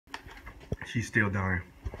She's still dying.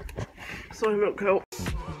 Soy milk coat.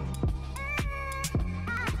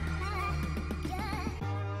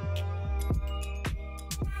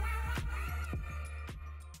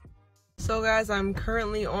 So guys, I'm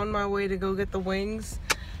currently on my way to go get the wings.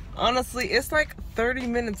 Honestly, it's like 30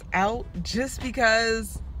 minutes out just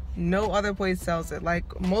because no other place sells it.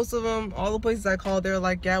 Like most of them, all the places I called, they're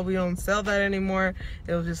like, yeah, we don't sell that anymore.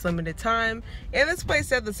 It was just limited time. And this place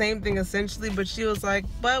said the same thing essentially, but she was like,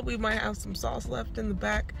 but we might have some sauce left in the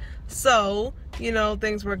back. So, you know,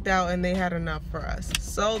 things worked out and they had enough for us.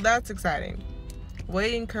 So that's exciting.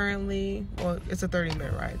 Waiting currently, well, it's a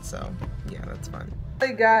 30-minute ride, so yeah, that's fun.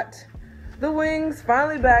 I got the wings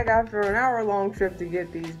finally back after an hour-long trip to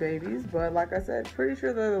get these babies, but like I said, pretty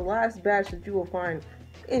sure they're the last batch that you will find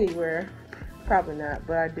anywhere. Probably not,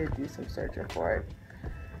 but I did do some searching for it.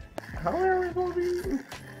 How many are we gonna be?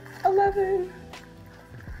 11.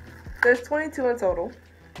 There's 22 in total,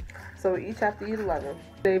 so we each have to eat 11.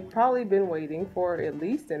 They've probably been waiting for at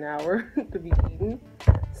least an hour to be eaten,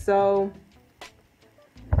 so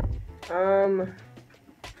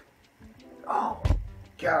oh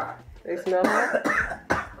God. they smell hot.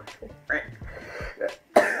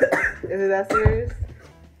 Is it that serious?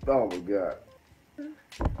 Oh my God.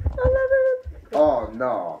 11. Oh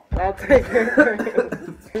no. I'll take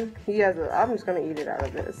it. He has a. I'm just gonna eat it out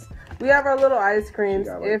of this. We have our little ice creams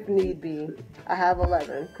if need be. I have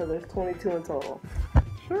 11 because there's 22 in total.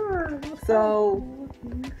 Sure. So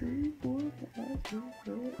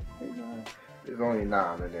there's only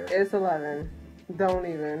 9 in there. it's 11. Don't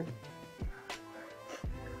even.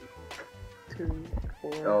 2,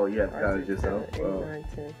 4. Oh, you have to 5, count 6, yourself. 7, 8, 9,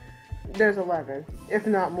 10. There's 11, if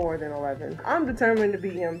not more than 11. I'm determined to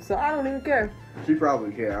beat him, so I don't even care. She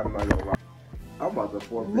probably can. I'm not gonna lie. I'm about to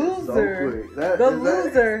forfeit Loser. so quick. The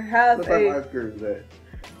loser has what type of a ice cream is that?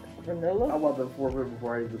 vanilla. I'm about to forfeit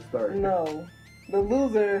before I even start. No, the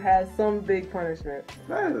loser has some big punishment.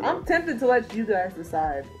 I'm tempted to let you guys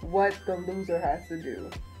decide what the loser has to do.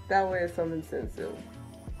 That way, it's some incentive.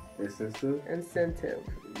 Incentive? Incentive.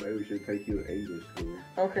 Maybe we should take you to English school.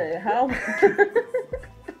 Okay, how?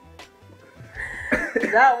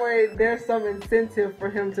 That way, there's some incentive for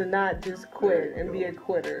him to not just quit and be a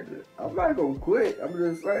quitter. I'm not gonna quit. I'm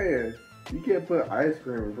just saying, you can't put ice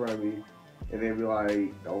cream in front of me and then be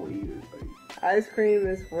like, don't eat it. Like, Ice cream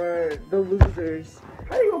is for the losers.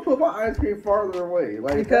 how you gonna put my ice cream farther away?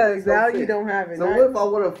 Like, Because now you don't have it. So what if I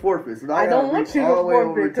want to forfeit? So now I don't want you to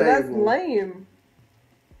forfeit because that's lame.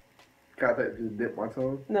 Got that? Just dip my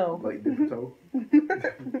toe? No. Like dip your toe?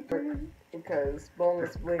 Because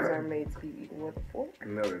boneless wings are made to be eaten with a fork.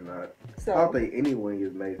 No, they're not. So I don't think any wing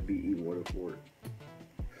is made to be eaten with a fork.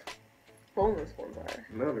 boneless ones are.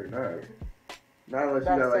 No, they're not. Not unless you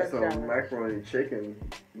got like some macaroni and chicken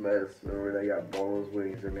mess where they got boneless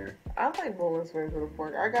wings in there. I like boneless wings with a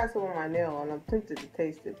fork. I got some on my nail and I'm tempted to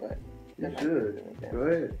taste it, but you should. Go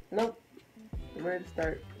ahead. Nope. I'm ready to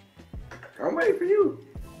start. I'm waiting for you.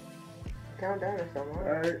 Count down or something.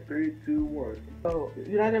 Alright, 3, 2, 1. Oh,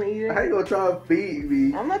 you're not gonna eat it? How you gonna try to feed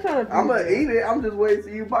me? I'm not trying to feed I'm gonna eat it. I'm just waiting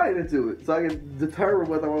till you bite into it so I can determine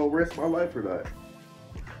whether I'm gonna risk my life or not.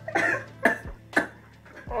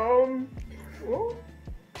 Well.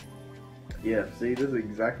 Yeah, see, this is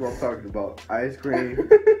exactly what I'm talking about. Ice cream.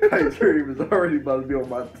 Ice cream is already about to be on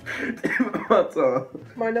my tongue.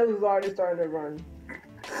 My nose is already starting to run.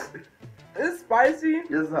 It's spicy.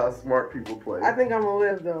 This is how smart people play. I think I'm gonna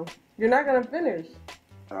live though. You're not gonna finish.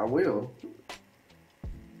 I will.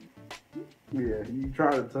 Yeah, you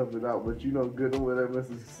try to tough it out, but you know good and well that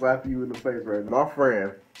must slap you in the face right now. My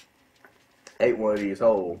friend ate one of these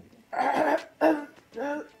whole.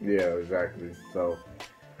 Yeah, exactly. So,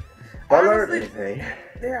 if I learned anything.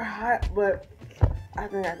 They're hot, but I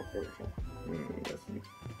think I can finish them. Let's see.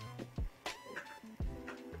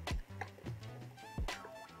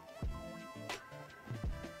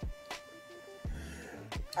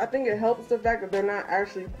 I think it helps the fact that they're not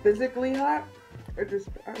actually physically hot. They're just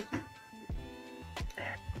spicy.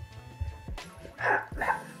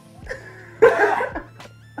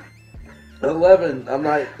 11. I'm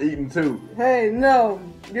not eating 2. Hey, no.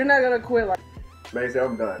 You're not gonna quit like Mace,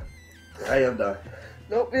 I'm done. I am done.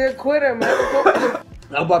 Don't be a quitter, man.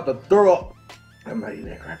 I'm about to throw up. I'm not eating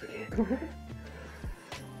that crap again.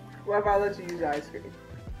 What if I let you use the ice cream?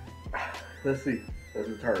 Let's see. Let's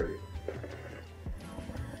return it.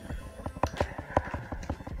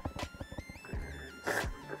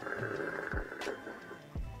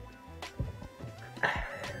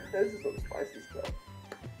 This is some spicy stuff.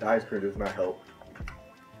 The ice cream does not help.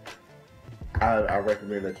 I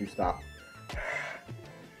recommend that you stop.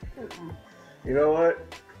 You know what?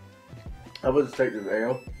 I'm gonna just take this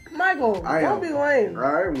L. Michael, don't be lame.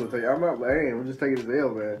 I am gonna tell you, I'm not lame. I'm just taking his L,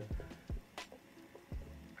 man.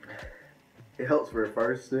 It helps for the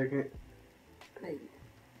first second. Hey.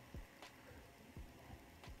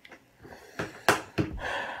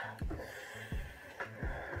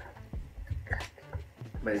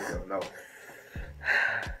 MaySeeOhh, no.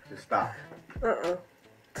 Just stop.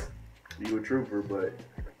 You a trooper, but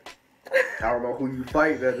I don't know who you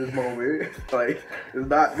fighting at this moment. Like, it's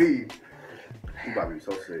not me. You about to be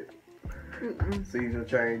so sick. Season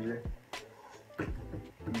changing.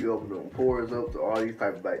 You open them pores up to all these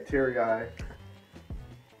type of bacteria.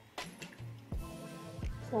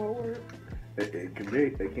 Forward. It can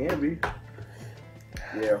be. It can be.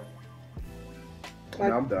 Yeah. No,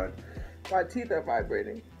 I'm done. My teeth are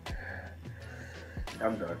vibrating.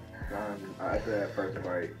 I'm done. After that first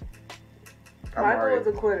fight, Michael is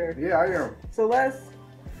a quitter. Yeah, I am. So let's.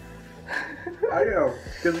 I am.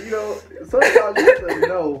 Because, you know, sometimes you have to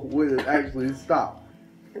know when it actually stop.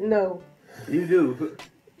 No. You do.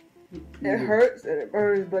 It hurts and it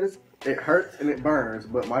burns, but it's. It hurts and it burns,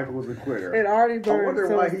 but Michael was a quitter. It already burns. I wonder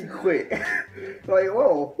why he quit. Like,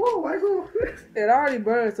 whoa, Michael. It already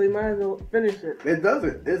burns, so you might as well finish it. It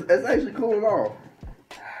doesn't. It's actually cooling off.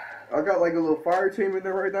 I got like a little fire team in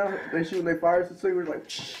there right now. They shooting their fire extinguishers like,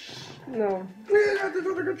 shh. No. We got this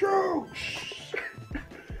under control.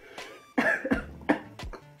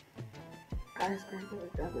 Ice cream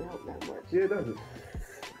doesn't help that much. Yeah, it doesn't.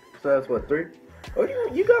 So that's what, 3? Oh,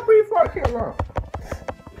 you got pretty far, can't lie.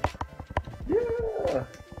 Yeah.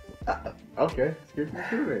 Okay, skip me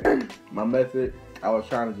through it. My method, I was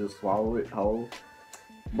trying to just swallow it whole,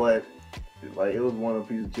 but like it was one of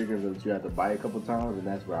the pieces of chicken that you had to bite a couple times, and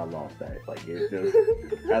that's where I lost that. Like it just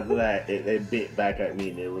after that, it bit back at me,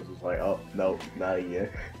 and it was just like, oh no, not again.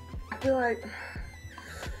 I feel like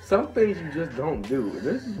some things you just don't do.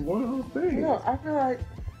 This is one of those things. No, I feel like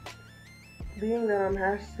being that I'm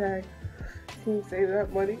hashtag Team Save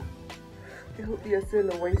Up Money, it would be a sin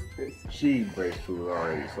to waste this. She breaks food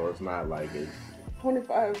already, so it's not like it's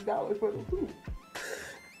 $25 for the food.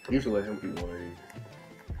 You should let him eat one of these.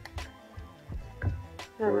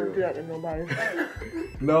 I'm not gonna do that to nobody.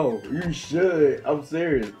 No, you should. I'm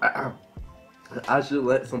serious. I should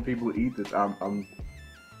let some people eat this. I'm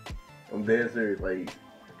dead serious. Like,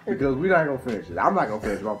 because we're not gonna finish it. I'm not gonna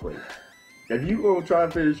finish my plate. If you gonna try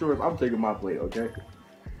and finish yours, I'm taking my plate. Okay?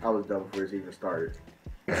 I was done before it even started.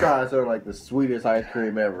 You tried something like the sweetest ice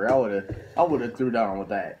cream ever. I would have threw down with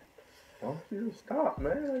that. Don't you stop,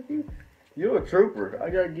 man? Like you're a trooper.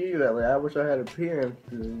 I gotta give you that. Like, I wish I had a pen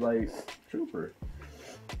to like trooper.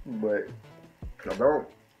 But I don't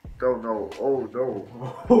know. Oh no.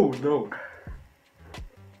 Oh no.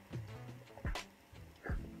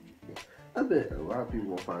 I bet a lot of people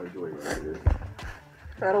won't find joy like this.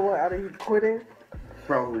 Out of what? Out of you quitting?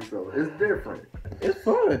 Probably so. It's different. It's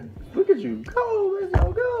fun. Look at you. Go,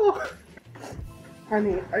 MaySeeOhh, go.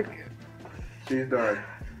 Honey, She's done.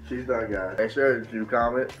 She's done, guys. Make sure that you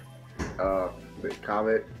comment,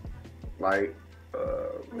 like,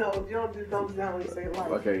 no, you don't do thumbs down when you say like.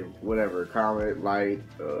 Okay, whatever. Comment, like,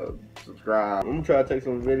 subscribe. I'm gonna try to take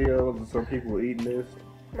some videos of some people eating this.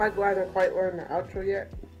 Michael hasn't quite learned the outro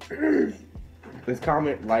yet. Just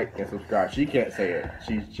comment, like, and subscribe. She can't say it.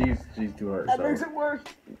 She's too hurt. That makes it worse.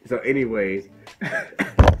 So anyways,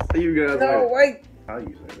 see you guys later. No, wait. How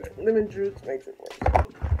you say that? Lemon juice makes it worse.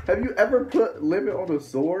 Have you ever put lemon on a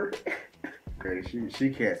sword? Okay, she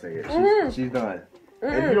can't say it. She's done.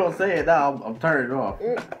 If you don't say it now, I'm turning it off.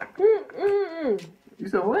 You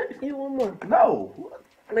said what? Eat one more. No.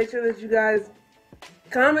 Make sure that you guys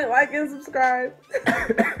comment, like, and subscribe.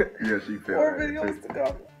 Yeah, she failed. More videos to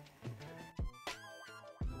come.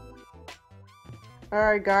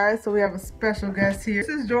 Alright guys, so we have a special guest here.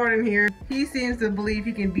 This is Jordan here. He seems to believe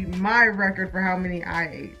he can beat my record for how many I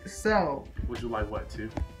ate. So, would you like what, 2?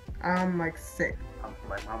 I'm like 6.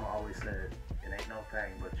 Like mama always said, it ain't no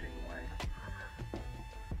thing but chicken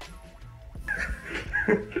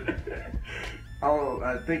wing. Oh,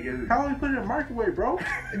 I think it's... How long you put it in the microwave, bro?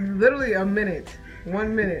 Literally a minute.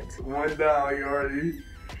 1 minute. One down, you already...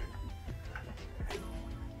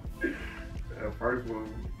 That first one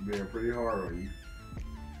being pretty hard on you.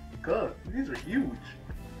 Good. These are huge.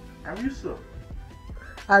 I'm used to.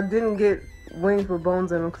 I didn't get wings with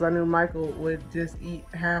bones in them because I knew Michael would just eat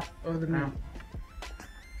half of the meat.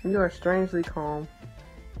 You are strangely calm.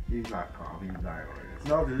 He's not calm. He's dying on this.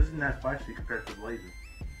 No, this isn't that spicy compared to blazing.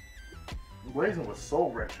 Blazing was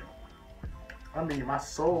soul wrenching. I mean, my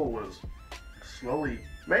soul was slowly.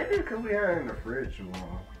 Maybe because we had it in the fridge too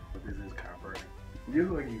long. But this is kind of burning. You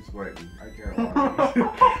look like you sweating. I can't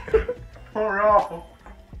lie. Oh no!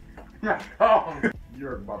 No! You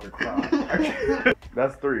You're about to cry.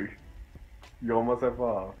 That's 3. You almost at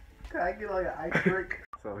 5. Can I get like an ice drink?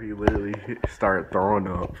 So he literally started throwing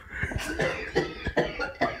up.